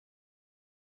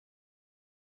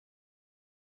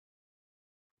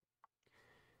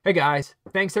Hey guys,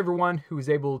 thanks everyone who was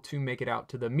able to make it out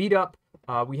to the meetup.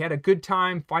 We had a good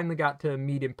time, finally got to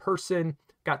meet in person,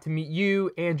 got to meet you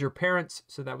and your parents,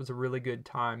 so that was a really good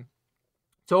time.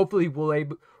 So hopefully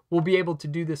we'll be able to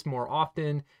do this more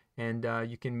often, and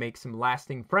you can make some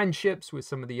lasting friendships with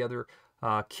some of the other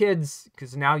kids,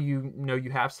 because now you know you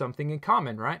have something in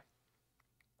common, right?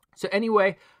 So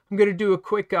anyway, I'm going to do a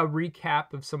quick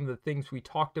recap of some of the things we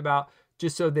talked about,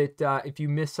 just so that if you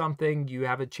miss something, you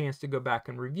have a chance to go back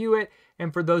and review it.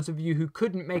 And for those of you who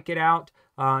couldn't make it out,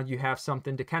 you have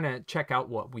something to kind of check out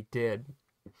what we did.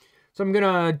 So I'm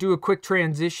going to do a quick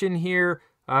transition here.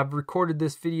 I've recorded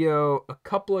this video a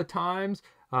couple of times.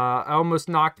 I almost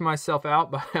knocked myself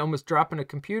out by almost dropping a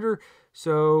computer.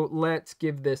 So let's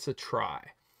give this a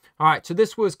try. All right, so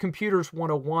this was Computers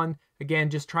 101. Again,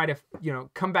 just try to,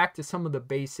 come back to some of the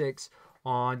basics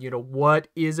on, what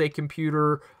is a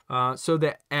computer, so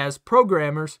that as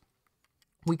programmers,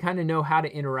 we kind of know how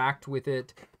to interact with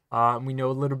it. We know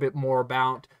a little bit more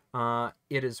about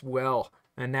it as well.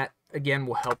 And that, again,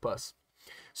 will help us.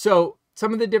 So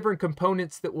some of the different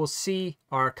components that we'll see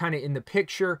are kind of in the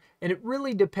picture, and it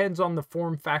really depends on the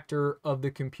form factor of the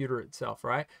computer itself,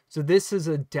 right? So this is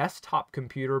a desktop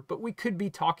computer, but we could be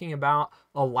talking about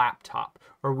a laptop,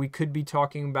 or we could be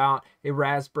talking about a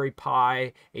Raspberry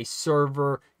Pi, a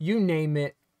server, you name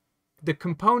it. The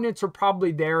components are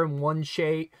probably there in one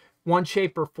shape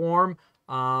or form.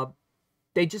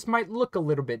 They just might look a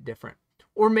little bit different,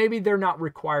 or maybe they're not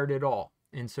required at all,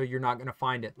 and so you're not going to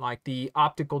find it, like the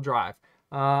optical drive.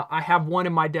 I have one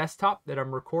in my desktop that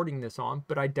I'm recording this on,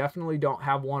 but I definitely don't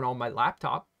have one on my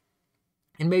laptop,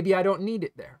 and maybe I don't need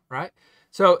it there, right?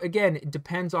 So again, it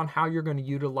depends on how you're going to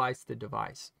utilize the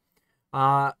device.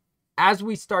 As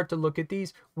we start to look at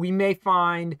these, we may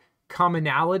find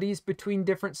commonalities between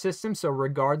different systems, so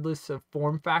regardless of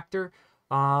form factor.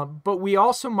 But we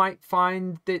also might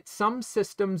find that some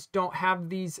systems don't have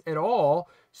these at all.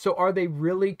 So are they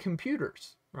really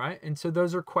computers, right? And so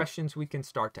those are questions we can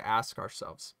start to ask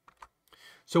ourselves.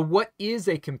 So what is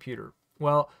a computer?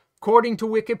 Well, according to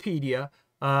Wikipedia,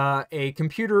 a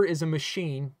computer is a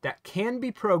machine that can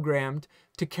be programmed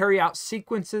to carry out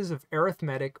sequences of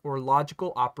arithmetic or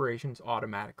logical operations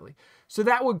automatically. So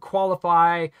that would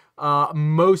qualify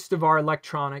most of our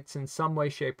electronics in some way,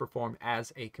 shape, or form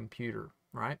as a computer,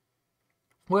 right?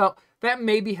 Well, that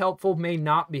may be helpful, may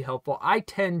not be helpful. I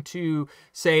tend to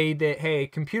say that, hey, a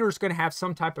computer is going to have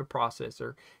some type of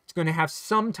processor. It's going to have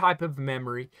some type of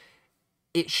memory.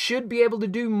 It should be able to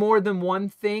do more than one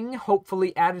thing,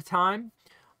 hopefully at a time.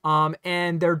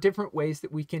 And there are different ways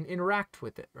that we can interact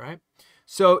with it, right?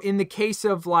 So in the case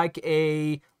of like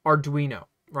a Arduino,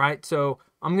 right? So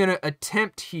I'm going to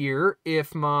attempt here,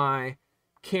 if my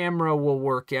camera will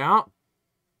work out.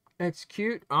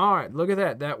 Execute. All right, look at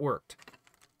that. That worked.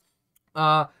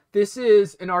 This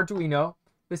is an Arduino.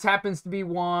 This happens to be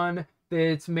one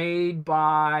that's made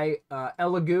by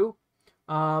Elegoo.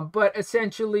 But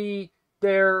essentially,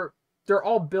 they're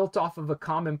all built off of a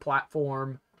common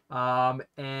platform.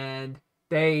 And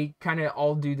they kind of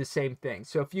all do the same thing.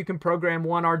 So if you can program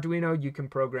one Arduino, you can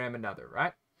program another,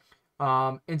 right?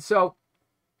 And so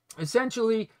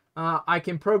essentially, I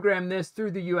can program this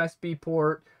through the USB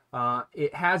port.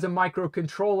 It has a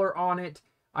microcontroller on it.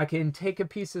 I can take a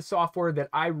piece of software that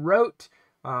I wrote.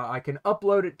 I can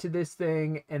upload it to this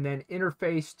thing and then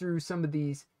interface through some of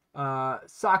these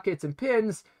sockets and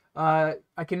pins. I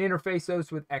can interface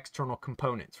those with external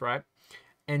components, right?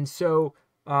 And so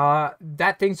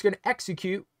that thing's going to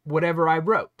execute whatever I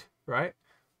wrote, right?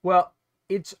 Well,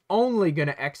 it's only going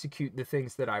to execute the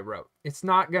things that I wrote. It's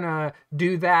not going to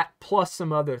do that plus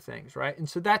some other things, right? And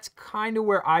so that's kind of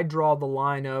where I draw the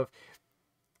line of,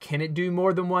 can it do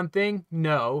more than one thing?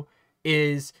 No.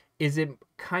 Is it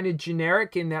kind of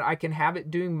generic in that I can have it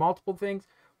doing multiple things?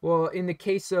 Well, in the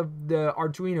case of the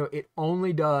Arduino, it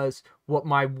only does what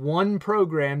my one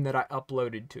program that I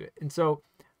uploaded to it. And so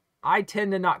I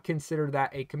tend to not consider that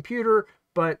a computer,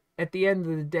 but at the end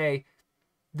of the day,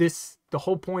 the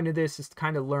whole point of this is to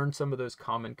kind of learn some of those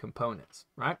common components,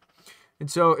 right? And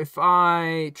so if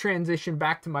I transition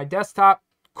back to my desktop,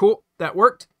 cool, that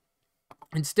worked.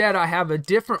 Instead, I have a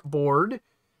different board,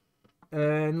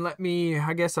 and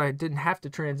I guess I didn't have to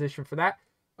transition for that.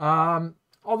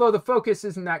 Although the focus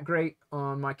isn't that great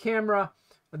on my camera,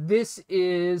 this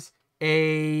is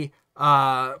a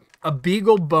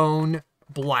BeagleBone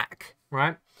Black,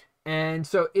 right? And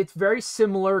so it's very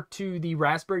similar to the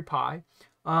Raspberry Pi,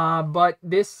 but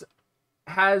this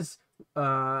has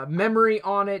memory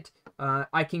on it.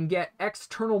 I can get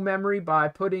external memory by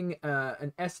putting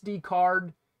an SD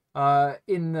card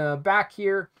in the back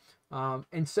here.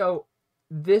 And so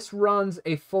this runs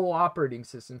a full operating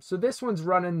system. So this one's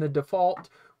running the default,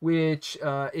 which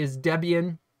is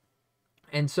Debian.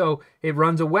 And so it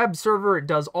runs a web server. It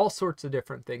does all sorts of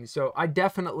different things. So I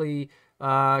definitely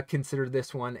consider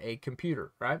this one a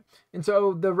computer, right? And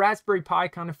so the Raspberry Pi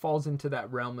kind of falls into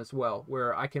that realm as well,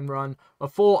 where I can run a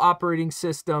full operating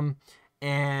system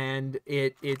and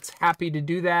it's happy to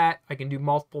do that. I can do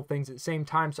multiple things at the same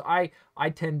time. So I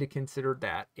tend to consider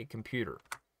that a computer,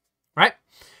 right?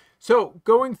 So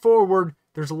going forward,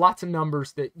 there's lots of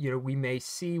numbers that, you know, we may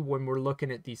see when we're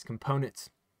looking at these components.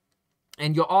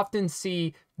 And you'll often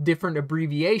see different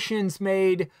abbreviations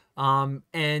made.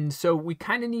 And so we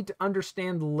kind of need to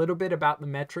understand a little bit about the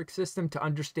metric system to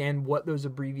understand what those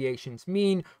abbreviations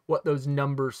mean, what those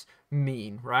numbers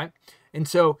mean, right? And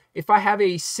so if I have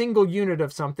a single unit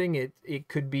of something, it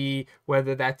could be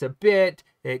whether that's a bit,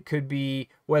 it could be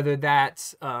whether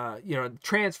that's, you know,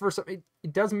 transfer something.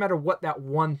 It doesn't matter what that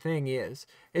one thing is.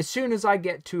 As soon as I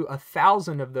get to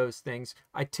 1,000 of those things,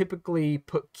 I typically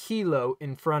put kilo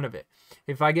in front of it.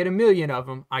 If I get 1,000,000 of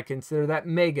them, I consider that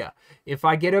mega. If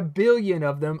I get 1,000,000,000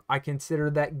 of them, I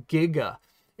consider that giga.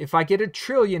 If I get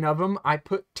 1,000,000,000,000 of them, I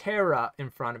put tera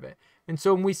in front of it. And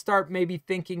so when we start maybe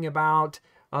thinking about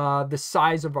the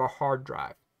size of our hard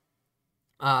drive,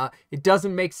 it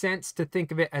doesn't make sense to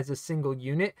think of it as a single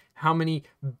unit. How many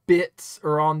bits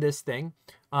are on this thing?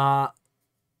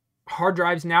 Hard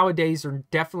drives nowadays are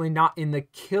definitely not in the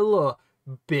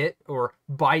kilobit or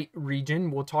byte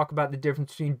region. We'll talk about the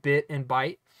difference between bit and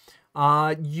byte.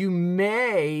 You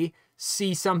may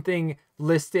see something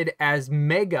listed as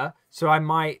mega. So I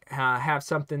might have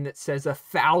something that says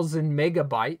 1,000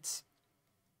 megabytes,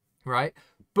 right?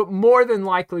 But more than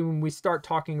likely, when we start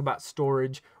talking about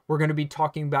storage, we're going to be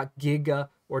talking about giga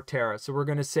or tera. So we're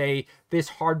going to say this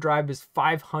hard drive is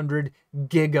 500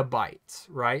 gigabytes,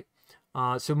 right?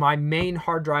 So my main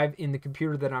hard drive in the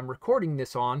computer that I'm recording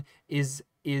this on is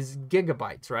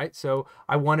gigabytes, right? So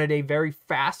I wanted a very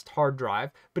fast hard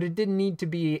drive, but it didn't need to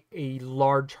be a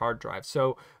large hard drive.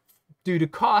 So due to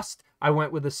cost, I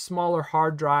went with a smaller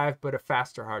hard drive, but a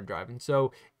faster hard drive. And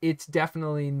so it's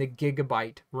definitely in the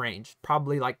gigabyte range,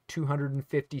 probably like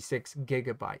 256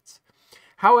 gigabytes.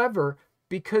 However,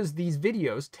 because these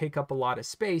videos take up a lot of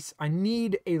space, I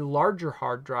need a larger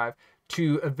hard drive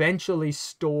to eventually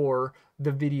store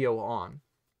the video on.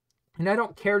 And I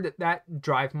don't care that that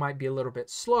drive might be a little bit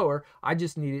slower. I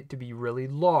just need it to be really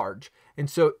large. And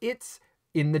so it's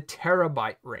in the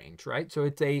terabyte range, right? So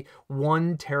it's a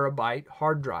 1 terabyte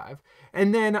hard drive.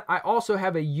 And then I also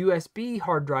have a USB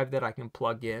hard drive that I can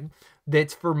plug in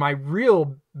that's for my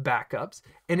real backups,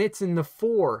 and it's in the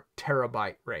 4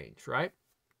 terabyte range, right?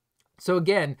 So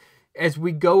again, as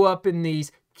we go up in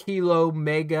these kilo,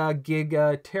 mega,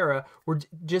 giga, tera, we're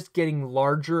just getting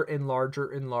larger and larger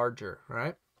and larger,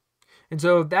 right? And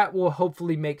so that will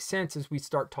hopefully make sense as we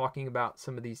start talking about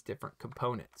some of these different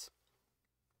components.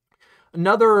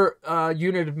 Another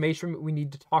unit of measurement we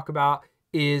need to talk about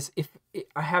is if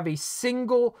I have a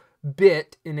single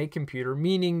bit in a computer,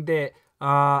 meaning that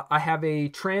I have a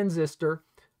transistor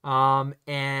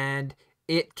and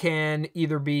it can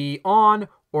either be on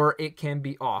or it can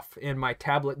be off. And my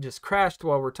tablet just crashed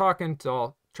while we're talking, so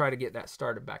I'll try to get that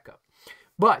started back up.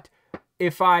 But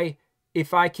if I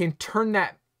can turn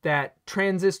that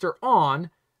transistor on,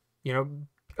 you know,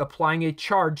 applying a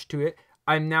charge to it,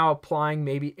 I'm now applying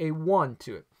maybe a 1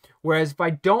 to it. Whereas if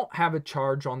I don't have a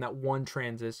charge on that one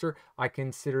transistor, I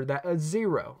consider that a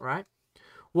 0, right?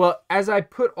 Well, as I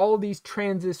put all these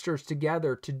transistors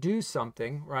together to do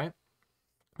something, right,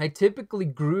 I typically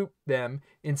group them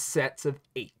in sets of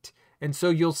 8. And so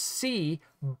you'll see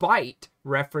byte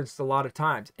referenced a lot of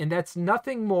times. And that's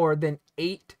nothing more than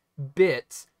 8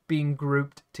 bits being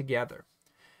grouped together.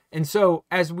 And so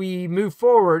as we move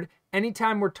forward,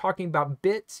 anytime we're talking about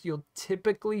bits, you'll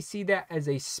typically see that as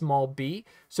a small b.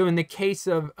 So in the case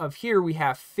of here, we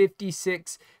have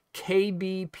 56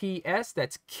 kbps,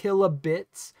 that's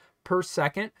kilobits per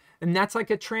second. And that's like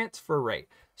a transfer rate.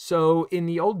 So in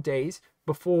the old days,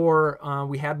 before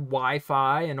we had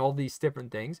Wi-Fi and all these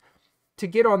different things, to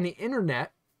get on the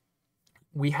internet,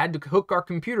 we had to hook our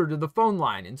computer to the phone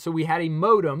line. And so we had a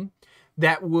modem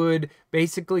that would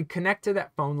basically connect to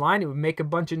that phone line. It would make a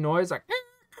bunch of noise like,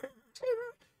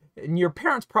 and your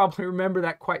parents probably remember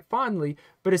that quite fondly,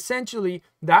 but essentially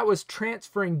that was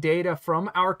transferring data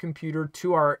from our computer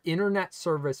to our internet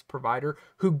service provider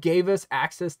who gave us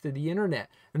access to the internet.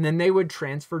 And then they would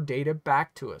transfer data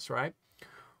back to us, right?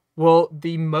 Well,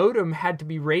 the modem had to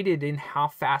be rated in how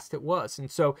fast it was.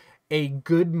 And so a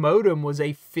good modem was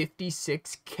a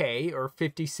 56K or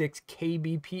 56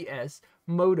 kbps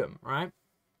modem, right?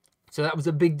 So that was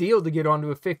a big deal to get onto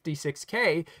a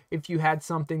 56K if you had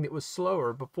something that was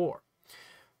slower before.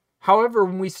 However,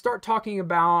 when we start talking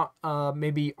about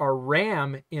maybe our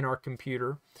RAM in our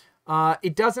computer,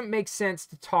 it doesn't make sense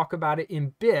to talk about it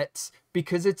in bits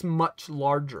because it's much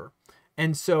larger.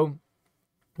 And so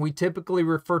we typically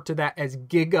refer to that as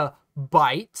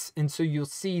gigabytes. And so you'll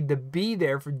see the B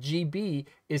there for GB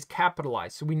is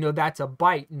capitalized. So we know that's a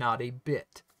byte, not a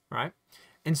bit, right?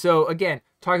 And so again,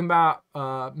 talking about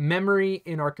memory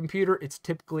in our computer, it's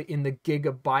typically in the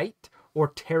gigabyte or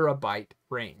terabyte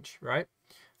range, right?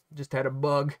 Just had a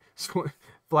bug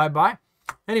fly by.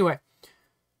 Anyway,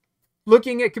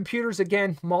 looking at computers,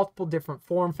 again, multiple different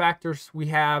form factors. We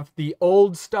have the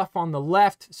old stuff on the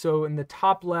left. So in the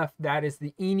top left, that is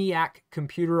the ENIAC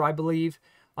computer, I believe.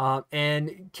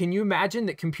 And can you imagine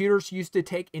that computers used to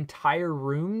take entire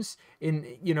rooms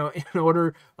in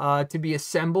order to be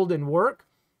assembled and work?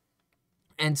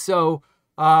 And so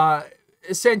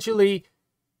essentially,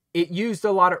 it used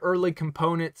a lot of early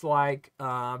components like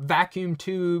vacuum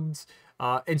tubes.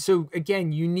 And so,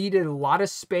 again, you needed a lot of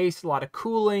space, a lot of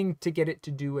cooling to get it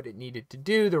to do what it needed to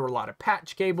do. There were a lot of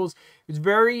patch cables. It was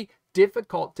very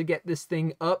difficult to get this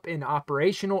thing up and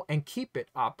operational and keep it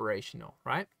operational,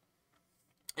 right?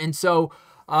 And so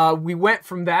we went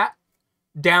from that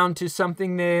down to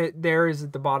something that there is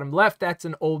at the bottom left. That's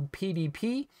an old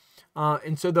PDP.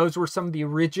 And so those were some of the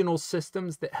original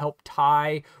systems that helped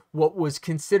tie what was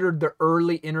considered the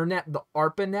early internet, the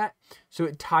ARPANET. So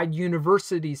it tied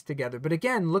universities together. But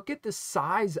again, look at the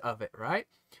size of it, right?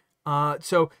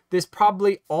 So this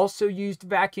probably also used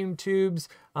vacuum tubes.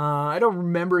 I don't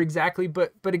remember exactly,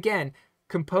 but again,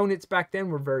 components back then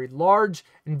were very large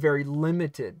and very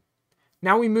limited.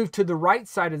 Now we move to the right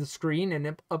side of the screen,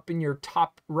 and up in your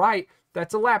top right,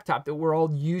 that's a laptop that we're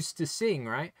all used to seeing,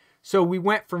 right? So we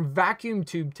went from vacuum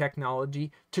tube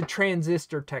technology to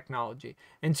transistor technology.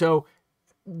 And so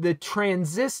the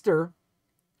transistor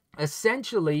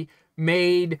essentially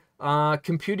made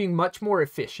computing much more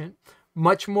efficient,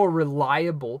 much more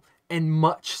reliable, and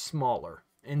much smaller.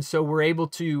 And so we're able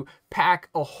to pack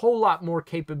a whole lot more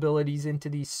capabilities into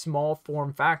these small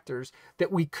form factors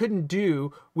that we couldn't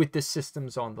do with the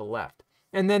systems on the left.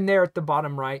 And then there at the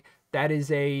bottom right, that is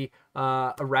a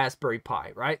Raspberry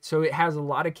Pi, right? So it has a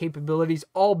lot of capabilities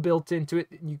all built into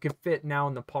it that you can fit now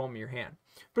in the palm of your hand.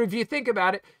 But if you think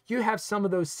about it, you have some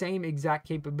of those same exact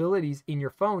capabilities in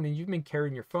your phone, and you've been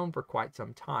carrying your phone for quite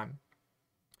some time.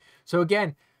 So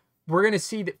again, we're going to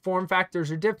see that form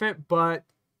factors are different, but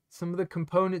some of the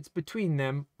components between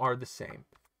them are the same.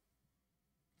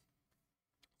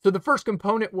 So the first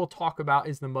component we'll talk about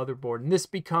is the motherboard, and this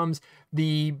becomes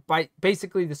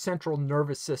basically the central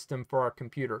nervous system for our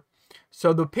computer.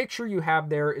 So the picture you have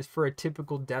there is for a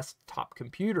typical desktop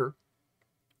computer,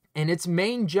 and its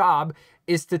main job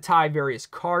is to tie various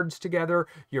cards together,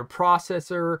 your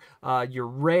processor, your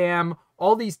RAM,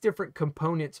 all these different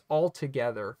components all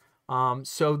together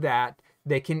so that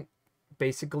they can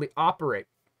basically operate.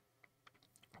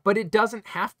 But it doesn't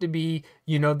have to be,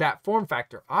 that form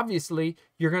factor. Obviously,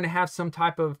 you're going to have some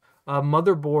type of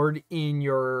motherboard in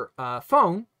your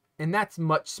phone, and that's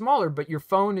much smaller, but your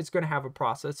phone is going to have a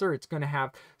processor. It's going to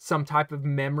have some type of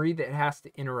memory that it has to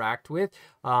interact with.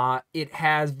 It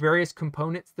has various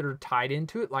components that are tied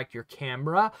into it, like your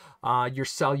camera, your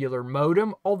cellular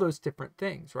modem, all those different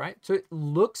things, right? So it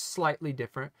looks slightly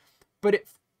different, but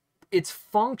its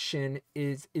function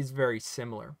is very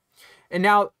similar. And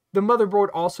now, the motherboard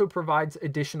also provides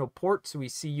additional ports. So we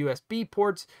see USB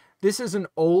ports. This is an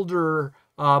older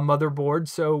motherboard,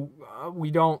 so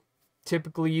we don't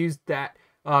typically use that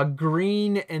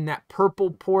green and that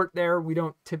purple port there. We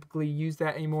don't typically use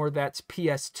that anymore. That's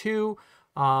PS2.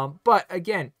 But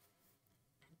again,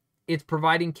 it's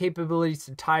providing capabilities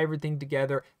to tie everything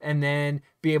together and then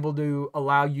be able to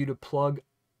allow you to plug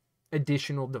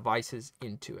additional devices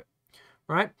into it,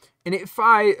 right? And if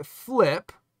I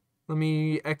flip, let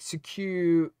me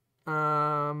execute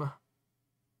full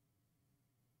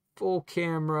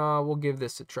camera. We'll give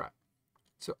this a try.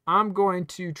 So I'm going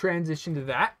to transition to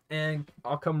that, and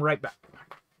I'll come right back.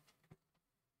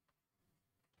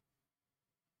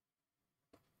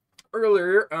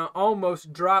 Earlier, I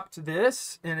almost dropped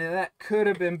this, and that could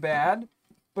have been bad.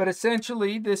 But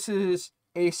essentially, this is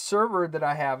a server that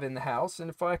I have in the house. And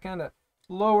if I kind of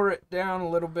lower it down a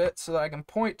little bit so that I can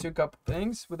point to a couple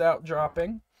things without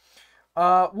dropping,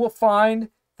 we'll find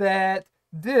that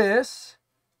this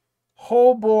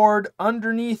whole board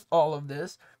underneath all of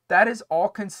this, that is all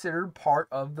considered part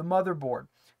of the motherboard.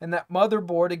 And that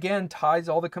motherboard, again, ties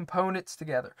all the components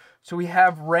together. So we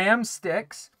have RAM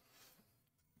sticks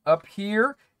up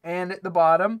here and at the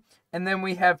bottom. And then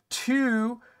we have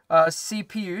two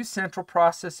CPUs, central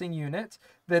processing units,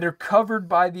 that are covered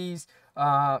by these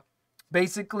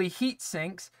basically heat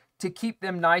sinks to keep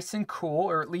them nice and cool,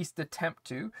 or at least attempt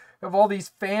to. You have all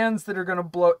these fans that are going to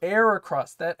blow air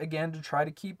across that, again, to try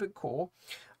to keep it cool.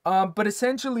 But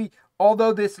essentially,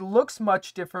 although this looks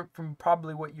much different from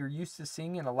probably what you're used to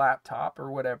seeing in a laptop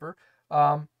or whatever,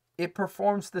 it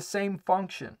performs the same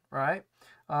function, right?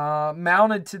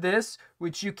 Mounted to this,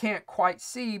 which you can't quite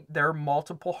see, there are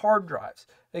multiple hard drives.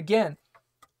 Again,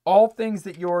 all things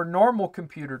that your normal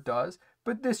computer does,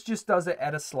 but this just does it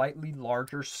at a slightly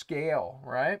larger scale,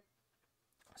 right?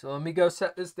 So let me go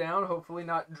set this down, hopefully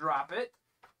not drop it.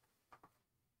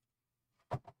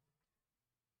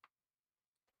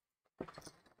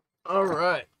 All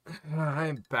right,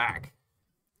 I'm back.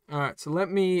 All right, so let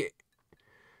me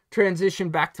transition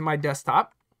back to my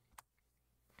desktop.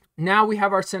 Now we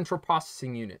have our central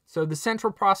processing unit. So the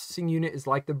central processing unit is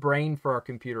like the brain for our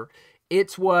computer.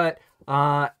 It's what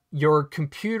your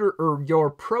computer or your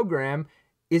program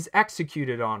is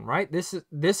executed on, right? This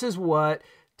is what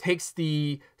takes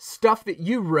the stuff that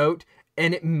you wrote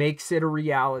and it makes it a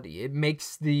reality. It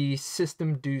makes the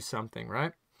system do something,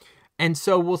 right? And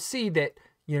so we'll see that,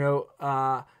 you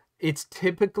know, it's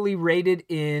typically rated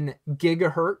in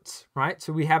gigahertz, right?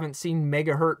 So we haven't seen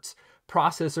megahertz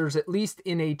processors, at least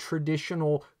in a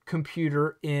traditional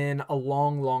computer, in a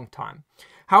long, long time.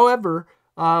 However,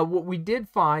 what we did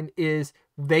find is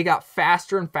they got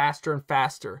faster and faster and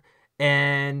faster.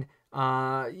 And,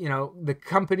 you know, the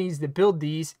companies that build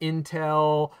these,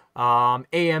 Intel,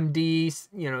 AMD,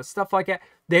 you know, stuff like that,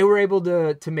 they were able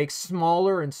to make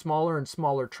smaller and smaller and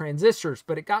smaller transistors.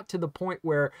 But it got to the point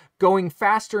where going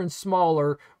faster and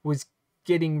smaller was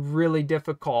getting really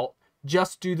difficult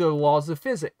just due to the laws of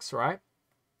physics, right?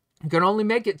 You can only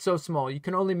make it so small. You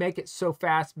can only make it so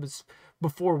fast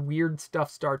before weird stuff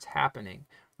starts happening,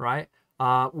 right?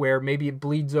 Where maybe it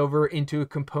bleeds over into a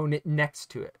component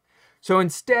next to it. So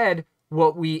instead,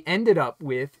 what we ended up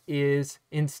with is,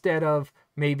 instead of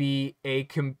maybe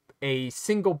a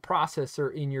single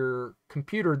processor in your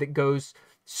computer that goes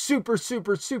super,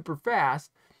 super, super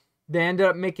fast, they ended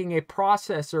up making a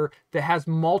processor that has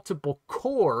multiple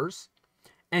cores,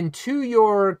 and to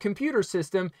your computer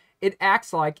system, it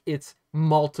acts like it's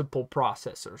multiple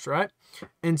processors, right?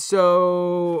 And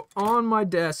so on my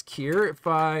desk here, if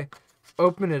I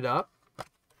open it up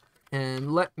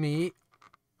and let me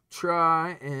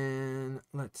try and,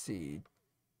 let's see,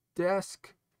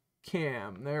 desk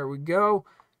cam, there we go,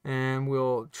 and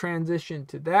we'll transition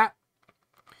to that.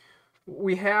 What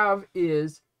we have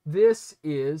is, this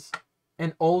is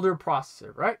an older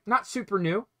processor, right? Not super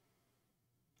new,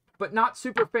 but not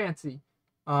super fancy,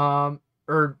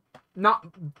 or not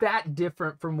that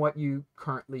different from what you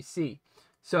currently see.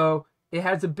 So it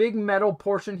has a big metal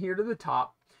portion here to the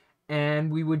top,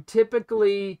 and we would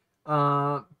typically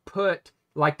put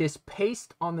like this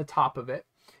paste on the top of it,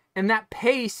 and that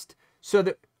paste so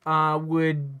that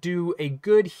would do a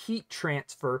good heat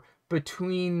transfer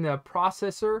between the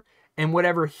processor and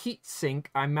whatever heat sink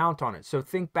I mount on it. So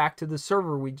think back to the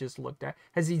server we just looked at,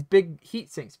 has these big heat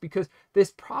sinks, because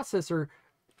this processor,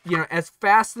 you know, as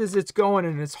fast as it's going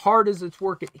and as hard as it's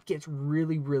working, it gets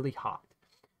really, really hot.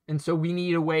 And so we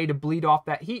need a way to bleed off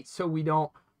that heat so we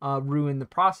don't ruin the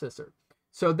processor.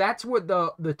 So that's what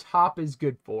the top is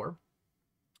good for,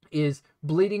 is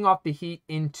bleeding off the heat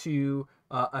into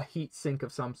a heat sink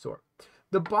of some sort.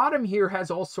 The bottom here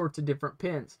has all sorts of different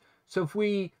pins. So if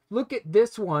we look at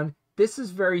this one, this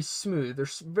is very smooth.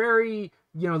 There's very,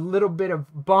 you know, little bit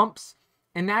of bumps,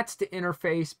 and that's the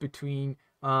interface between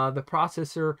the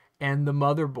processor and the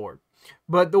motherboard.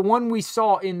 But the one we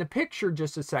saw in the picture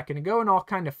just a second ago, and I'll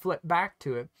kind of flip back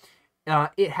to it,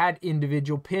 it had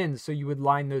individual pins. So you would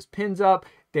line those pins up.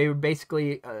 They were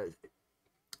basically,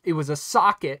 it was a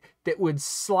socket that would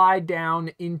slide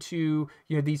down into,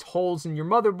 you know, these holes in your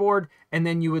motherboard, and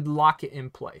then you would lock it in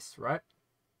place, right?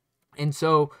 And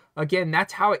so, again,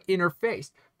 that's how it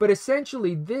interfaced. But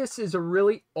essentially, this is a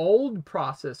really old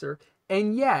processor,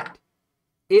 and yet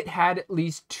it had at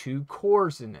least 2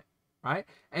 cores in it, right?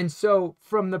 And so,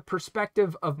 from the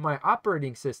perspective of my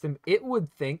operating system, it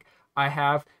would think I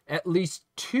have at least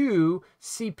 2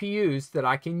 CPUs that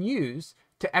I can use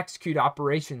to execute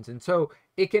operations. And so,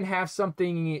 it can have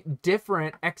something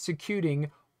different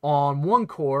executing on one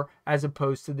core as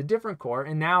opposed to the different core.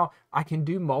 And now I can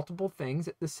do multiple things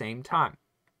at the same time.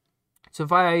 So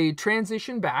if I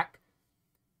transition back,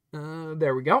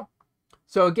 there we go.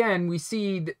 So again, we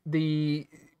see the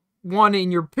one in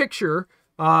your picture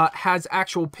has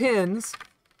actual pins.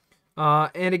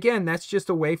 And again, that's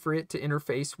just a way for it to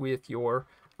interface with your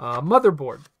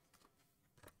motherboard.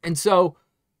 And so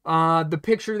the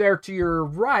picture there to your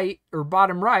right or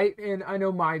bottom right, and I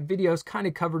know my video is kind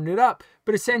of covering it up,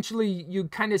 but essentially you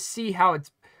kind of see how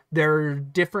there are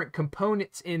different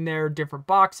components in there, different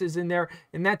boxes in there,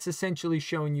 and that's essentially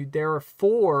showing you there are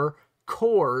 4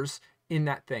 cores in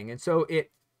that thing. And so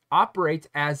it operates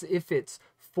as if it's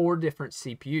 4 different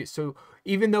CPUs. So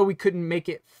even though we couldn't make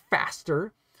it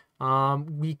faster,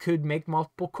 we could make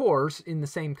multiple cores in the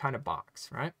same kind of box,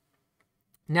 right?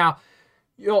 Now,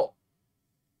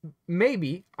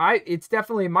 maybe it's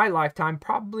definitely in my lifetime,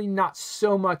 probably not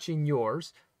so much in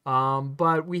yours,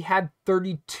 but we had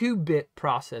 32-bit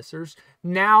processors.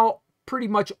 Now pretty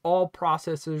much all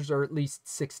processors are at least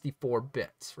 64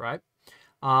 bits, right?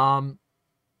 And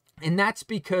that's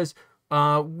because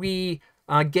we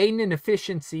gained in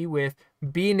efficiency with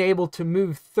being able to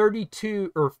move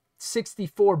 32 or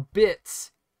 64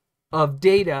 bits of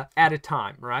data at a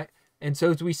time, right? And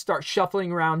so as we start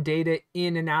shuffling around data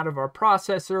in and out of our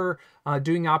processor,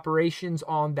 doing operations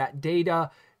on that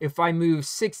data, if I move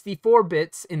 64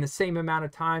 bits in the same amount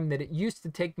of time that it used to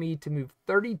take me to move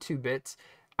 32 bits,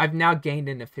 I've now gained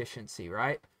in efficiency,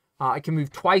 right? I can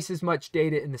move twice as much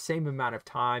data in the same amount of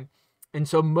time. And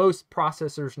so most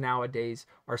processors nowadays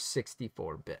are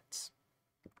 64 bits.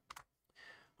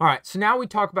 All right, so now we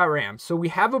talk about RAM. So we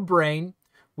have a brain.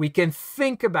 We can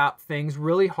think about things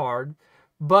really hard,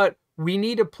 but we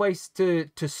need a place to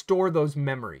store those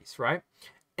memories, right?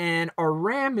 And our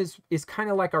RAM is kind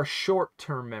of like our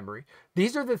short-term memory.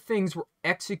 These are the things we're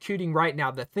executing right now,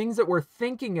 the things that we're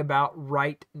thinking about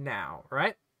right now,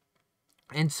 right?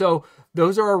 And so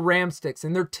those are our RAM sticks,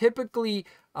 and they're typically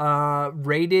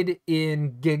rated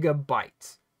in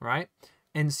gigabytes, right?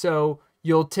 And so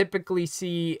you'll typically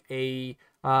see a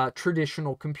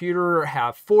traditional computer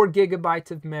have 4 gigabytes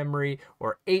of memory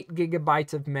or 8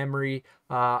 gigabytes of memory.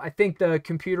 I think the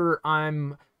computer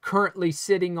I'm currently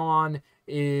sitting on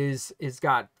is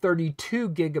got 32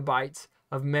 gigabytes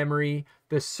of memory.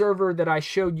 The server that I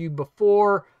showed you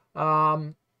before,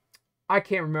 I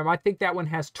can't remember. I think that one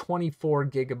has 24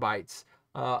 gigabytes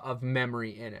of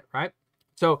memory in it, right?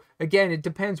 So again, it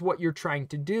depends what you're trying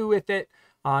to do with it.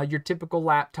 Your typical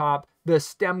laptop, the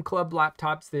STEM Club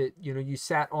laptops that you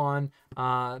sat on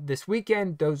this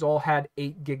weekend, those all had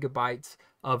 8 gigabytes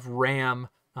of RAM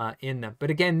in them. But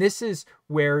again, this is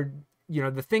where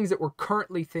the things that we're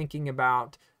currently thinking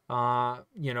about,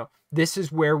 this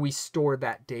is where we store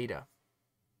that data.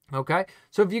 Okay,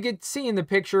 so if you could see in the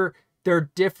picture, there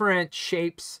are different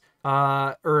shapes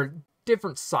or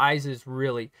different sizes,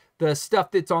 really. The stuff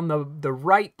that's on the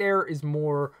right there is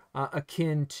more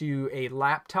akin to a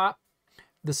laptop.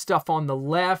 The stuff on the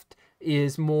left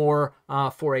is more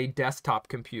for a desktop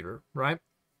computer, right?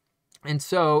 And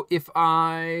so if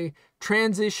I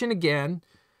transition again,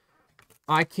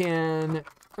 I can,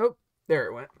 oh, there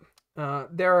it went.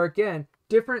 There are, again,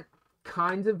 different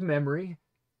kinds of memory.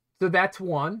 So that's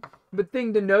one. But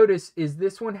thing to notice is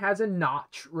this one has a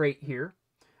notch right here.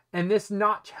 And this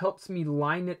notch helps me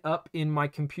line it up in my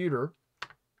computer.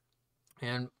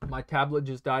 And my tablet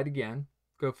just died again.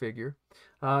 Go figure.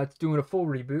 It's doing a full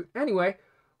reboot. Anyway,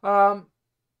 I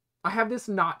have this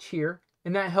notch here,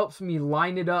 and that helps me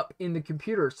line it up in the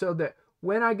computer so that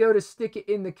when I go to stick it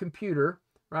in the computer,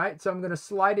 right? So I'm going to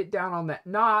slide it down on that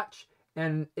notch,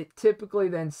 and it typically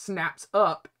then snaps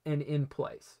up and in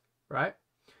place, right?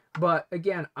 But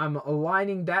again, I'm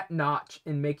aligning that notch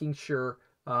and making sure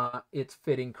it's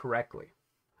fitting correctly.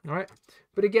 All right.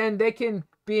 But again, they can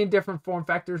be in different form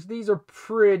factors. These are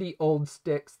pretty old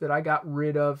sticks that I got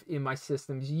rid of in my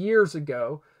systems years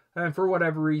ago, and for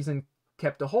whatever reason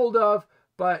kept a hold of,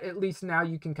 but at least now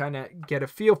you can kind of get a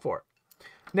feel for it.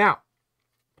 Now,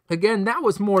 again, that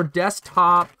was more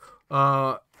desktop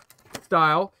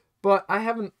style, but I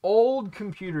have an old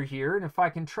computer here, and if I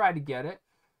can try to get it,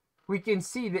 we can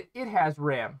see that it has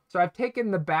RAM. So I've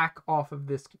taken the back off of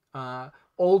this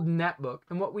old netbook,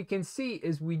 and what we can see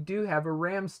is we do have a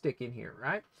RAM stick in here,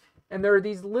 right? And there are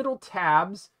these little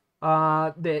tabs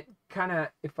that kind of,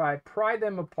 if I pry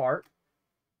them apart,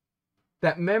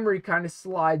 that memory kind of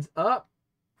slides up,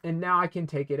 and now I can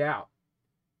take it out.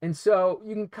 And so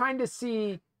you can kind of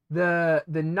see the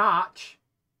notch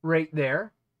right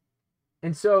there.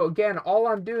 And so again, all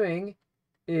I'm doing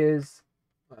is,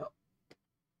 well,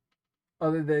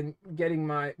 other than getting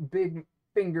my big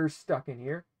fingers stuck in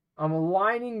here, I'm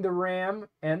aligning the RAM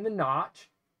and the notch,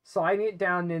 sliding it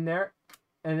down in there,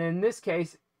 and in this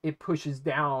case, it pushes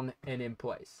down and in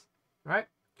place, right?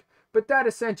 But that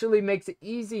essentially makes it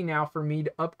easy now for me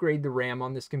to upgrade the RAM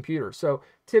on this computer. So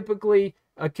typically,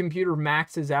 a computer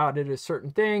maxes out at a certain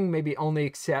thing, maybe only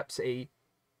accepts a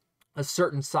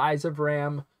certain size of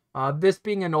RAM. This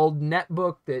being an old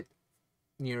netbook that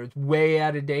it's way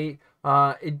out of date.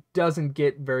 It doesn't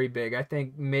get very big. I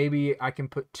think maybe I can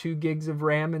put 2 gigs of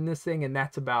RAM in this thing, and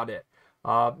that's about it.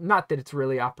 Not that it's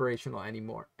really operational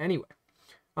anymore. Anyway,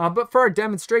 but for our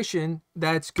demonstration,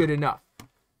 that's good enough.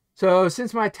 So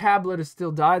since my tablet has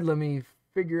still died, let me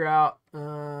figure out,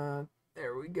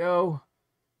 there we go.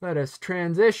 Let us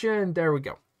transition. There we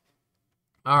go.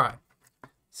 All right.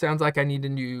 Sounds like I need a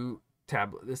new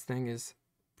tablet. This thing is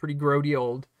pretty grody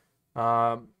old.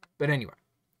 But anyway.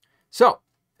 So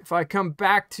if I come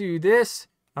back to this,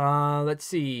 let's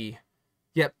see.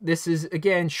 Yep, this is,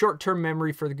 again, short-term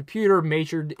memory for the computer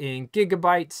measured in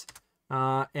gigabytes.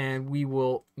 And we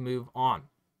will move on.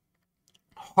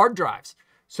 Hard drives.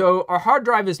 So our hard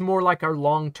drive is more like our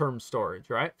long-term storage,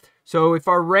 right? So if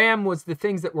our RAM was the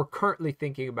things that we're currently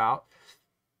thinking about,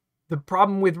 the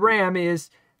problem with RAM is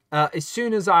as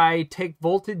soon as I take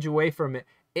voltage away from it,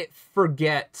 it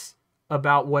forgets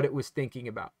about what it was thinking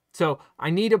about. So I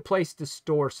need a place to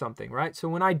store something, right? So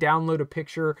when I download a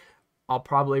picture, I'll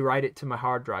probably write it to my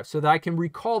hard drive so that I can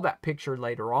recall that picture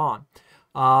later on.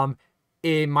 My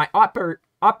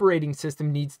operating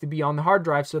system needs to be on the hard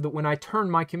drive so that when I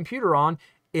turn my computer on,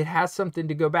 it has something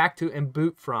to go back to and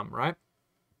boot from, right?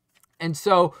 And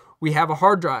so we have a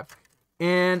hard drive.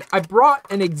 And I brought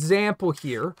an example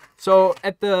here. So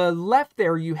at the left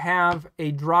there, you have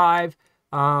a drive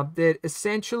that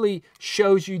essentially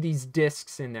shows you these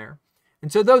disks in there.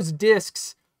 And so those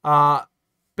disks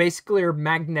basically are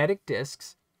magnetic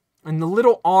disks. And the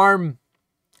little arm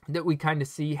that we kind of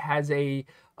see has a,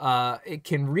 it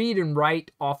can read and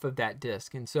write off of that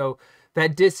disk. And so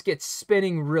that disk gets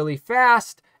spinning really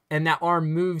fast, and that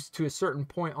arm moves to a certain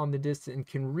point on the disk and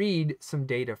can read some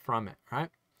data from it, right?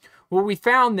 Well, we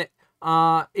found that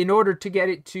in order to get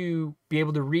it to be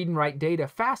able to read and write data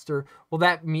faster, well,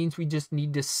 that means we just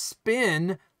need to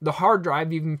spin the hard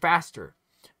drive even faster.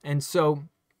 And so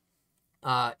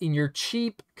in your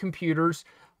cheap computers,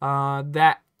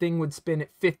 that thing would spin at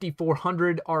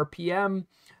 5,400 RPM.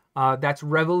 That's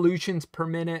revolutions per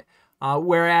minute.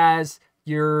 Whereas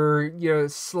your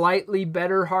slightly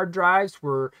better hard drives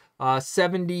were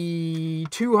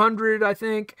 7,200, I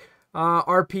think,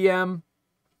 RPM.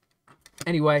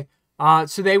 Anyway,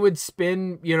 so they would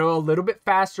spin, a little bit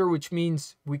faster, which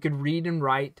means we could read and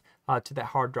write to that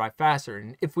hard drive faster.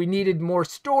 And if we needed more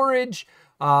storage,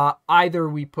 either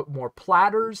we put more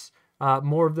platters,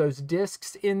 more of those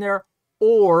disks in there,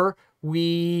 or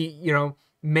we,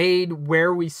 made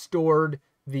where we stored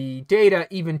the data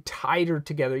even tighter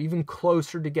together, even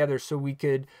closer together, so we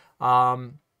could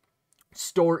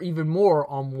store even more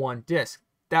on one disk.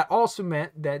 That also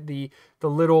meant that the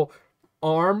little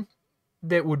arm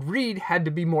that would read had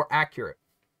to be more accurate.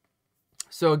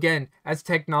 So again, as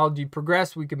technology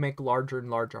progressed, we could make larger and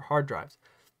larger hard drives.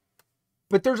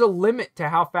 But there's a limit to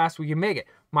how fast we can make it.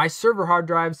 My server hard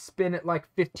drives spin at like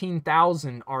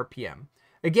 15,000 RPM.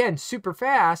 Again, super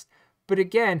fast, but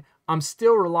again, I'm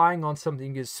still relying on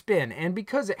something to spin. And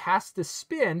because it has to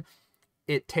spin,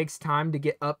 it takes time to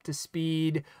get up to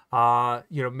speed.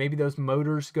 Maybe those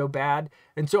motors go bad.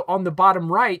 And so on the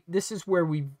bottom right, this is where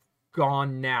we've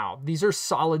gone now. These are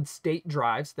solid state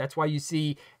drives. That's why you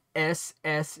see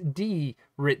SSD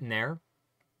written there.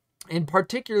 And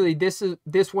particularly this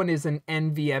one is an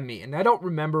NVMe. And I don't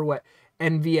remember what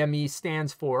NVMe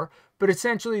stands for, but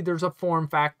essentially there's a form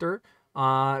factor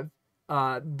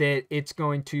that it's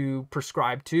going to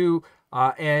prescribe to.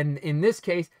 And in this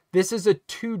case, this is a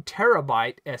 2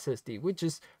 terabyte SSD, which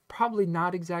is probably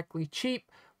not exactly cheap,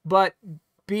 but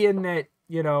being that,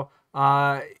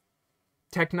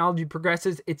 technology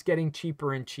progresses, it's getting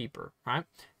cheaper and cheaper, right?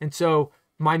 And so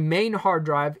my main hard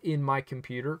drive in my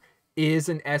computer is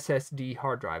an SSD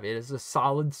hard drive. It is a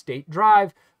solid state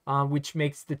drive, which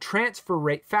makes the transfer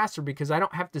rate faster because I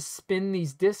don't have to spin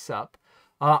these disks up.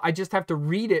 I just have to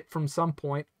read it from some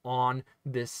point on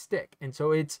this stick. And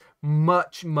so it's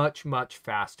much, much, much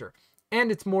faster.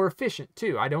 And it's more efficient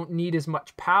too. I don't need as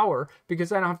much power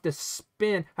because I don't have to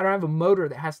spin. I don't have a motor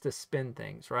that has to spin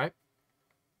things, right?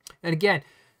 And again,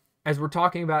 as we're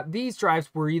talking about these drives,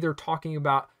 we're either talking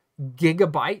about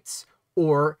gigabytes,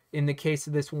 or in the case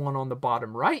of this one on the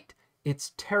bottom right,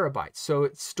 it's terabytes. So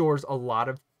it stores a lot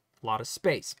of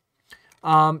space.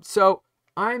 So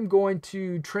I'm going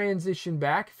to transition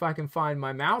back if I can find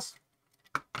my mouse.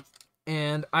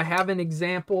 And I have an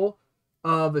example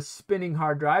of a spinning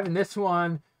hard drive. And this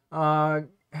one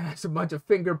has a bunch of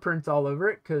fingerprints all over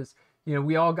it because,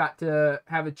 we all got to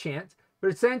have a chance.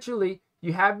 But essentially,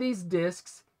 you have these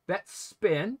disks that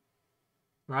spin,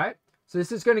 right? So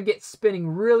this is going to get spinning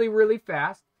really, really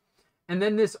fast. And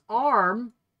then this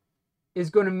arm is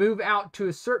going to move out to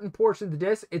a certain portion of the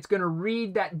disk. It's going to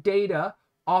read that data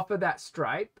off of that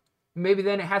stripe. Maybe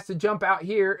then it has to jump out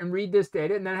here and read this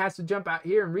data, and then it has to jump out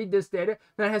here and read this data,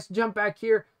 then it has to jump back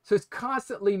here. So it's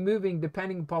constantly moving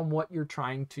depending upon what you're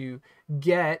trying to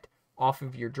get off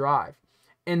of your drive.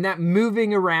 And that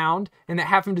moving around and that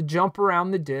having to jump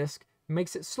around the disk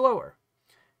makes it slower.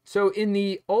 So in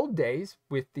the old days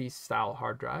with these style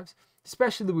hard drives,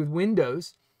 especially with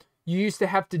Windows, you used to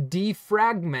have to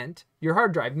defragment your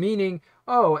hard drive, meaning,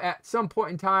 oh, at some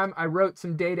point in time, I wrote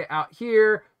some data out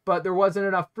here, but there wasn't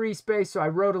enough free space, so I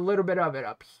wrote a little bit of it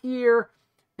up here.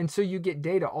 And so you get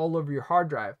data all over your hard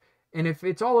drive. And if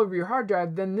it's all over your hard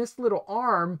drive, then this little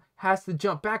arm has to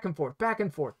jump back and forth, back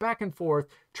and forth, back and forth,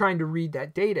 trying to read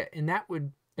that data. And that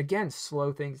would, again,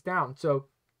 slow things down. So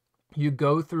you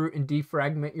go through and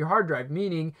defragment your hard drive,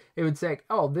 meaning it would say,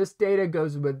 oh, this data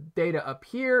goes with data up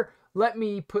here. Let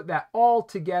me put that all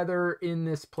together in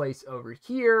this place over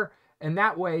here. And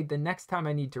that way, the next time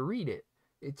I need to read it,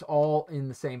 it's all in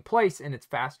the same place and it's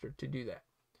faster to do that.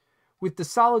 With the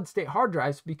solid state hard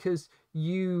drives, because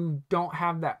you don't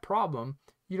have that problem,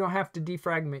 you don't have to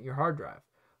defragment your hard drive.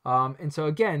 And so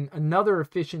again, another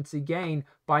efficiency gain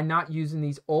by not using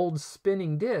these old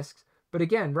spinning disks. But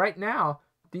again, right now,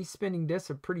 these spinning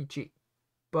disks are pretty cheap.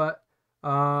 But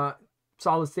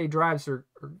solid state drives are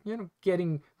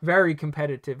getting very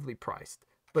competitively priced,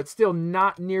 but still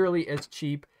not nearly as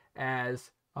cheap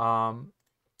as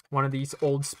one of these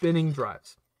old spinning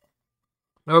drives.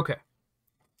 Okay.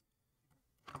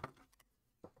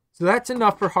 So that's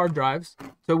enough for hard drives.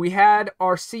 So we had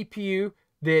our CPU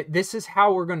that this is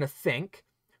how we're going to think.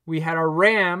 We had our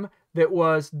RAM that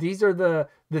was, these are the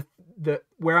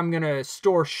where I'm going to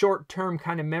store short-term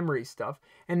kind of memory stuff.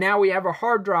 And now we have a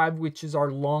hard drive, which is our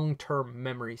long-term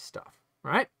memory stuff,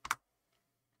 right?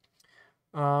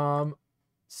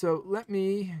 So let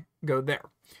me go there.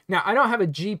 Now, I don't have a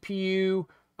GPU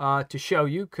to show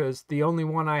you because the only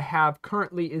one I have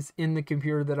currently is in the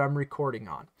computer that I'm recording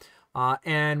on.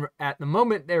 And at the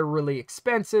moment, they're really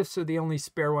expensive, so the only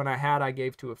spare one I had, I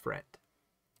gave to a friend.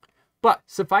 But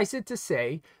suffice it to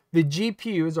say, the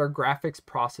GPU is our graphics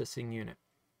processing unit,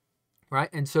 right?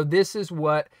 And so this is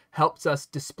what helps us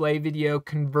display video,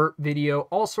 convert video,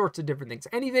 all sorts of different things.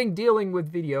 Anything dealing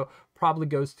with video probably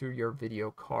goes through your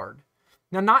video card.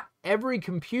 Now, not every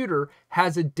computer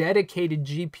has a dedicated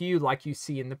GPU like you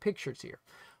see in the pictures here.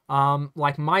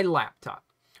 Like my laptop.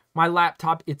 My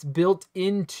laptop, it's built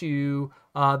into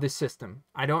the system.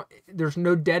 There's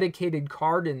no dedicated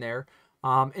card in there.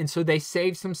 And so they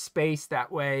save some space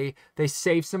that way. They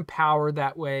save some power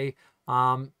that way.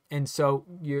 And so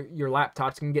your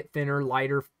laptops can get thinner,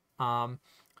 lighter,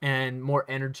 and more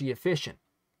energy efficient.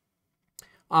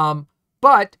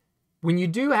 But when you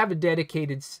do have a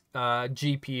dedicated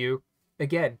GPU,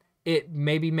 again, it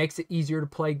maybe makes it easier to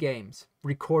play games,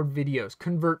 record videos,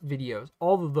 convert videos,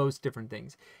 all of those different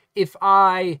things. If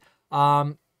I,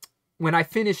 when I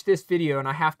finish this video and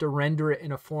I have to render it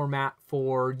in a format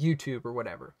for YouTube or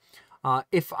whatever,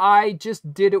 if I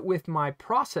just did it with my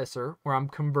processor where I'm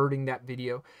converting that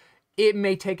video, it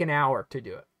may take an hour to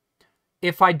do it.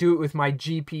 If I do it with my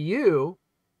GPU,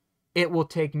 it will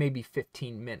take maybe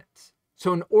 15 minutes.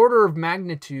 So an order of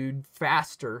magnitude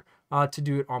faster to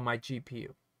do it on my GPU.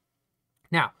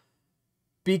 Now,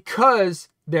 because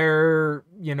they're,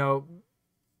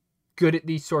 good at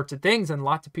these sorts of things and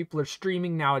lots of people are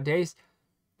streaming nowadays,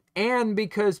 and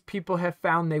because people have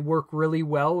found they work really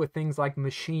well with things like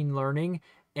machine learning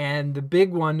and the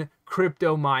big one,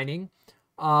 crypto mining,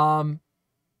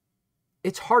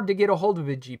 it's hard to get a hold of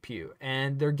a GPU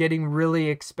and they're getting really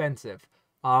expensive.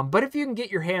 But if you can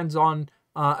get your hands on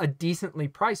a decently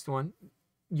priced one,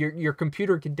 your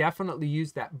computer can definitely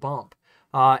use that bump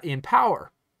in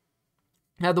power.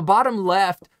 Now, the bottom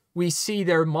left, we see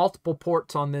there are multiple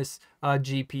ports on this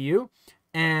GPU.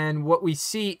 And what we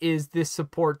see is this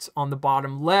supports on the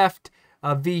bottom left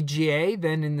VGA.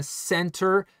 Then in the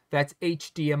center, that's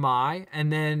HDMI.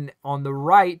 And then on the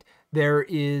right, there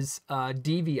is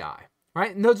DVI.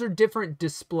 Right? And those are different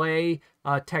display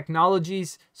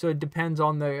technologies. So it depends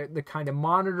on the kind of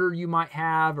monitor you might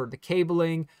have or the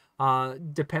cabling.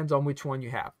 Depends on which one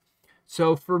you have.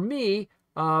 So for me,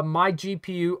 my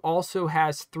GPU also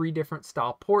has 3 different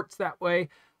style ports that way.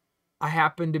 I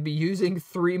happen to be using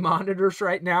 3 monitors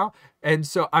right now. And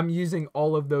so I'm using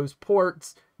all of those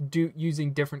ports,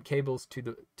 using different cables to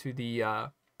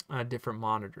the different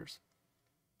monitors.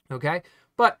 Okay?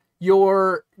 But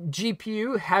your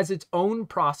GPU has its own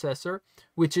processor,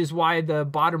 which is why the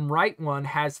bottom right one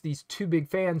has these 2 big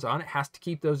fans on it. It has to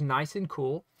keep those nice and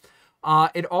cool.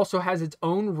 It also has its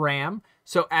own RAM.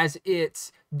 So as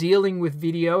it's dealing with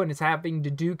video and it's having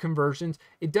to do conversions,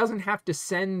 it doesn't have to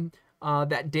send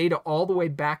that data all the way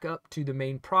back up to the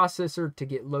main processor to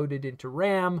get loaded into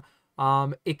RAM.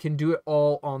 It can do it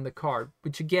all on the card,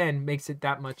 which again makes it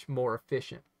that much more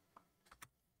efficient.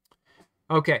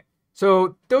 Okay,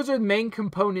 so those are the main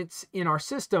components in our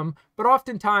system, but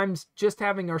oftentimes just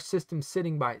having our system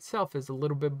sitting by itself is a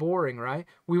little bit boring, right?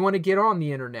 We want to get on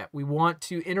the internet. We want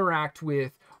to interact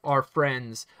with our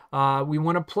friends. We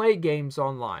want to play games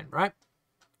online, right?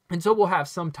 And so we'll have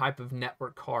some type of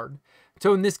network card.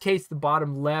 So in this case, the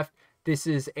bottom left, this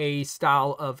is a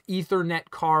style of Ethernet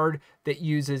card that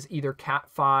uses either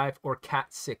Cat5 or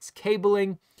Cat6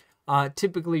 cabling.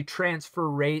 Typically transfer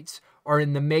rates are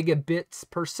in the megabits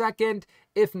per second,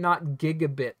 if not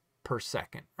gigabit per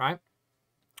second, right?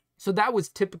 So that was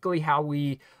typically how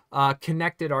we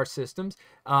connected our systems.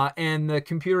 And the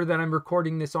computer that I'm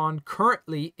recording this on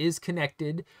currently is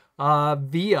connected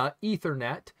via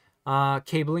Ethernet,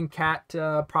 cabling Cat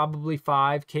probably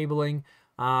 5 cabling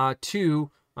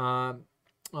to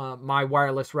my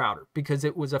wireless router, because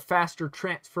it was a faster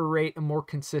transfer rate, a more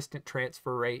consistent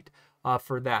transfer rate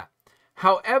for that.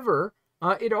 However,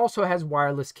 it also has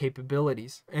wireless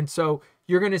capabilities. And so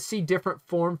you're going to see different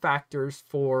form factors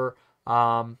for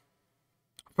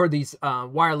these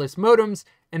wireless modems,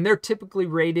 and they're typically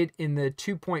rated in the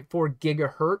 2.4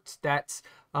 gigahertz. That's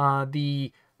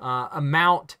the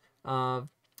amount of,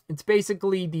 it's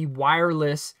basically the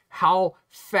wireless, how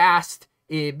fast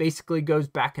it basically goes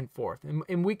back and forth.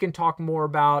 And we can talk more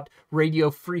about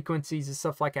radio frequencies and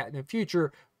stuff like that in the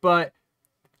future, but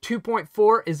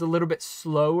 2.4 is a little bit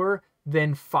slower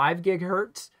than 5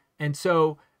 gigahertz. And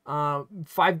so 5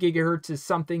 gigahertz is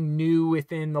something new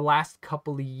within the last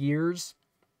couple of years.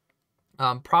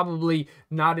 Probably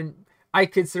not in, I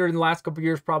consider in the last couple of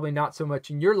years, probably not so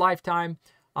much in your lifetime.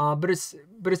 But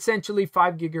essentially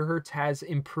 5 gigahertz has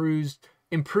improved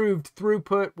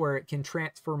throughput where it can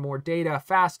transfer more data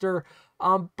faster,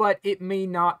 but it may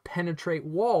not penetrate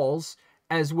walls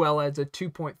as well as a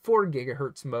 2.4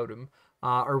 gigahertz modem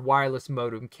or wireless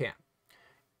modem can.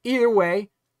 Either way,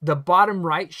 the bottom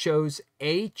right shows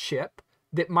a chip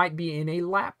that might be in a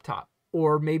laptop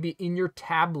or maybe in your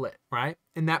tablet, right?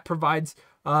 And that provides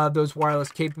those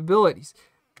wireless capabilities.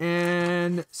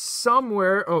 And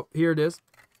somewhere, oh, here it is.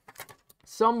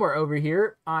 Somewhere over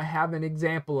here, I have an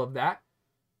example of that.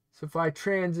 So if I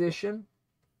transition,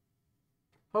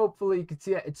 hopefully you can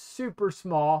see it. It's super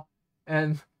small,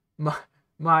 and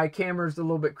my camera's a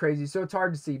little bit crazy, so it's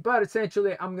hard to see. But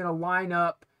essentially, I'm going to line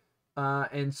up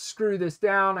and screw this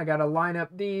down. I got to line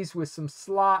up these with some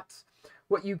slots.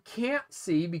 What you can't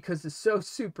see, because it's so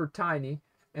super tiny,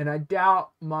 and I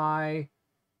doubt my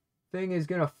thing is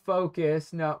going to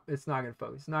focus. No, it's not going to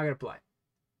focus. It's not going to play.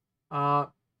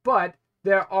 But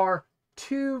there are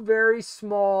two very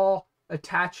small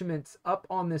attachments up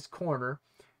on this corner,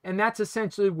 and that's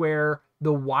essentially where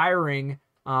the wiring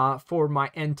for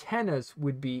my antennas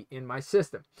would be in my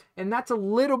system. And that's a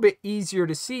little bit easier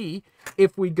to see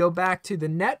if we go back to the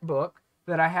netbook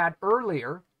that I had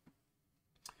earlier.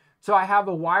 So I have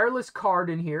a wireless card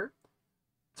in here.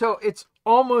 So it's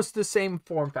almost the same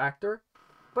form factor,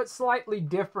 but slightly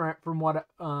different from what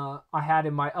I had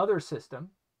in my other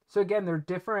system. So again, there are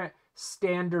different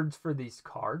standards for these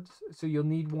cards. So you'll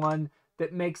need one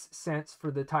that makes sense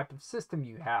for the type of system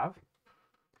you have.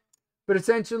 But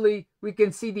essentially, we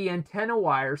can see the antenna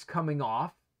wires coming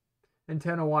off.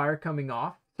 Antenna wire coming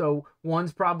off. So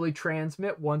one's probably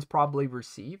transmit, one's probably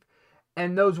receive.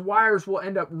 And those wires will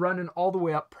end up running all the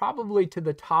way up, probably to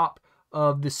the top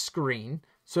of the screen,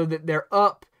 so that they're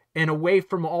up and away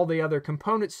from all the other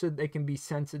components so that they can be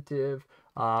sensitive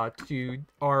to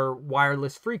our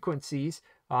wireless frequencies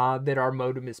that our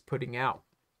modem is putting out.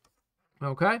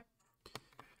 Okay?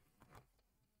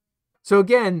 So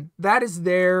again, that is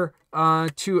there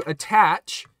to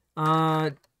attach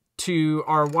to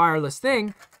our wireless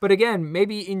thing. But again,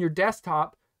 maybe in your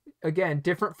desktop, again,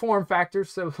 different form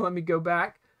factors. So let me go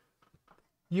back.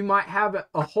 You might have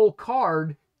a whole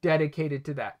card dedicated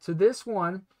to that. So this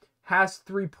one has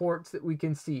 3 ports that we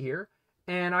can see here.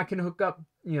 And I can hook up,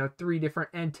 3 different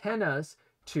antennas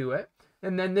to it.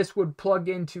 And then this would plug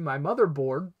into my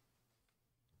motherboard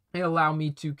and allow me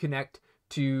to connect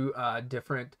to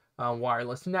different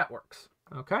wireless networks.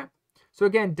 Okay, so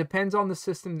again, depends on the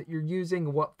system that you're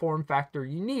using, what form factor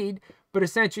you need, but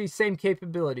essentially same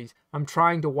capabilities. I'm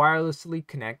trying to wirelessly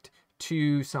connect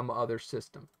to some other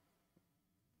system.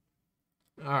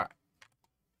 All right,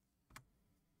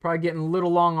 probably getting a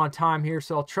little long on time here,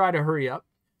 so I'll try to hurry up.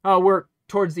 We're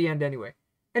towards the end anyway.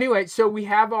 So we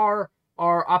have our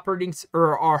operating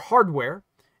or our hardware,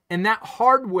 and that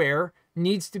hardware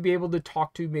needs to be able to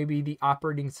talk to maybe the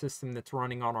operating system that's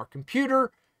running on our computer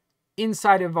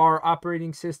inside of our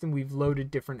operating system, we've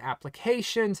loaded different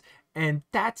applications, and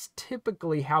that's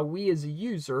typically how we as a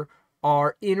user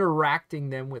are interacting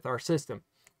then with our system.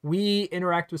 We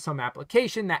interact with some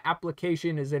application. That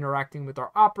application is interacting with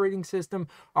our operating system.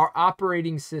 Our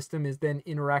operating system is then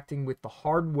interacting with the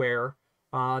hardware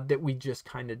that we just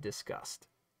kind of discussed.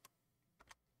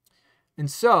 And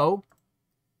so,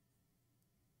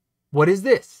 what is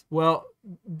this? Well,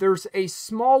 there's a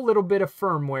small little bit of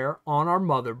firmware on our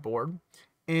motherboard,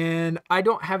 and I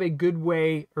don't have a good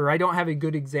way, or I don't have a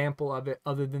good example of it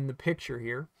other than the picture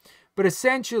here. But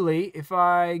essentially, if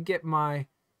I get my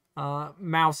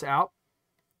mouse out,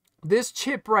 this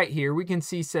chip right here, we can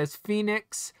see says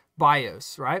Phoenix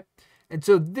BIOS, right? And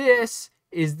so this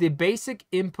is the basic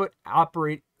input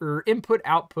output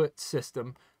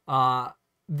system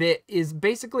that is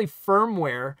basically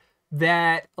firmware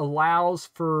that allows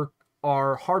for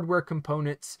our hardware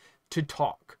components to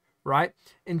talk, right?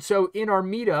 And so in our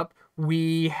meetup,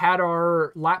 we had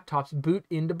our laptops boot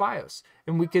into BIOS,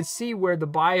 and we could see where the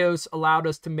BIOS allowed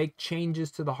us to make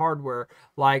changes to the hardware,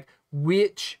 like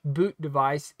which boot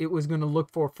device it was going to look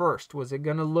for first. Was it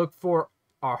going to look for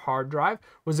our hard drive?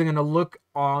 Was it going to look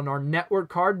on our network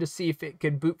card to see if it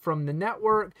could boot from the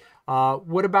network?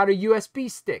 What about a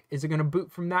USB stick? Is it going to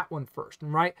boot from that one first,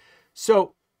 right?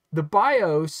 So the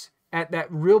BIOS at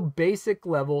that real basic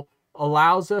level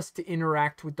allows us to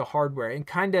interact with the hardware and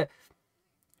kind of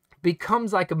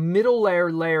becomes like a middle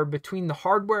layer between the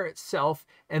hardware itself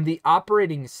and the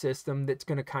operating system that's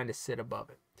going to kind of sit above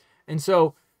it. And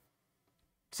so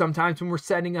sometimes when we're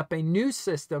setting up a new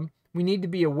system, we need to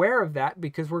be aware of that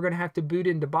because we're going to have to boot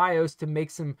into BIOS to make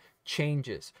some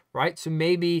changes, right? So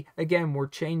maybe, again, we're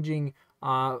changing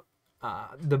the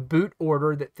boot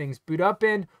order that things boot up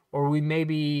in, or we may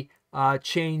be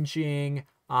changing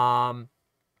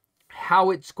how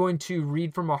it's going to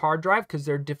read from a hard drive because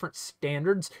there are different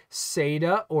standards,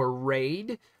 SATA or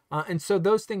RAID. And so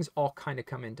those things all kind of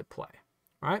come into play,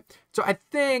 right? So I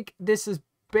think this is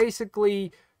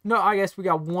basically, no, I guess we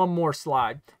got one more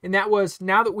slide. And that was,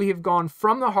 now that we have gone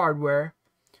from the hardware,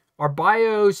 our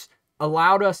BIOS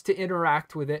allowed us to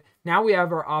interact with it. Now we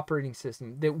have our operating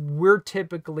system that we're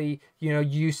typically,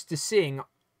 used to seeing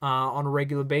on a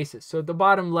regular basis. So at the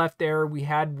bottom left there, we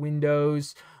had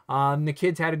Windows. The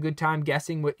kids had a good time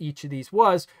guessing what each of these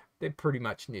was. They pretty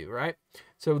much knew, right?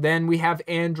 So then we have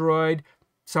Android.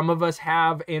 Some of us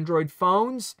have Android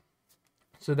phones.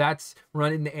 So that's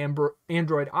running the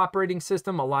Android operating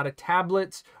system. A lot of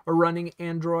tablets are running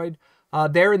Android.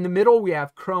 There in the middle, we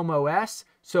have Chrome OS.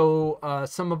 So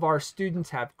some of our students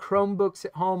have Chromebooks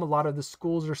at home. A lot of the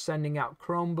schools are sending out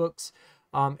Chromebooks.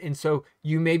 And so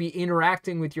you may be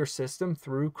interacting with your system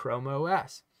through Chrome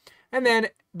OS. And then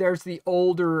there's the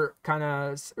older kind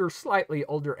of, or slightly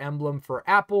older emblem for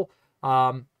Apple.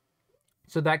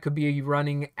 So that could be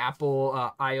running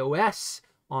Apple iOS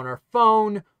on our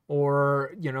phone,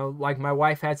 or, like my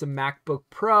wife has a MacBook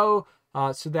Pro.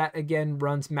 So that again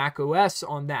runs Mac OS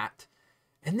on that.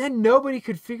 And then nobody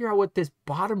could figure out what this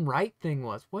bottom right thing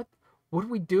was. What are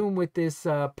we doing with this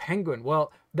penguin?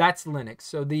 Well, that's Linux.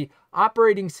 So the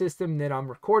operating system that I'm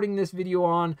recording this video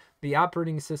on, the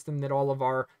operating system that all of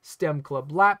our STEM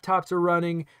Club laptops are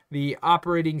running, the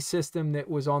operating system that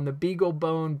was on the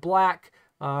BeagleBone Black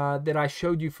that I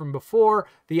showed you from before,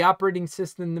 the operating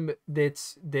system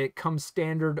that comes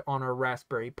standard on our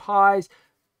Raspberry Pis,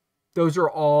 those are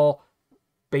all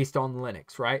based on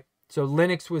Linux, right? So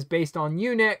Linux was based on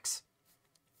Unix,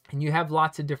 and you have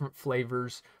lots of different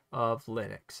flavors of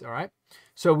Linux, all right?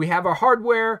 So we have our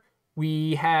hardware,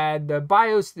 we had the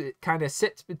BIOS that kind of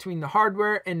sits between the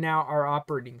hardware, and now our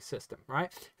operating system,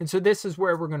 right? And so this is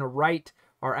where we're going to write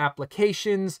our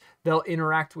applications. They'll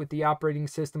interact with the operating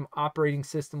system. Operating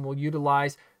system will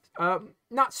utilize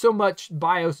not so much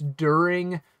BIOS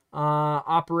during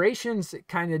operations. It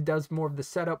kind of does more of the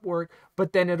setup work,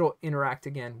 but then it'll interact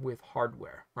again with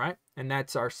hardware, right? And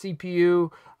that's our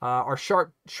CPU, our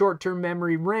short-term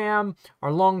memory RAM,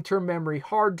 our long-term memory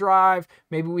hard drive.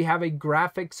 Maybe we have a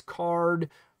graphics card,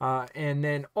 and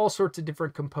then all sorts of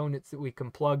different components that we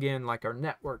can plug in, like our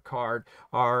network card,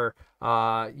 our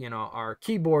our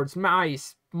keyboards,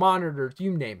 mice, monitors,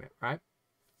 you name it, right?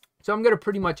 So I'm going to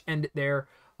pretty much end it there.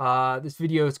 This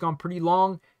video has gone pretty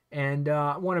long. And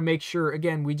I want to make sure,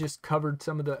 again, we just covered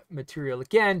some of the material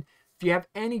again. If you have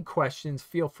any questions,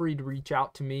 feel free to reach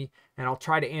out to me, and I'll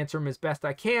try to answer them as best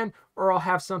I can, or I'll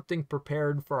have something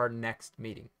prepared for our next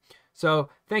meeting. So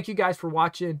thank you guys for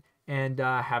watching, and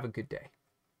have a good day.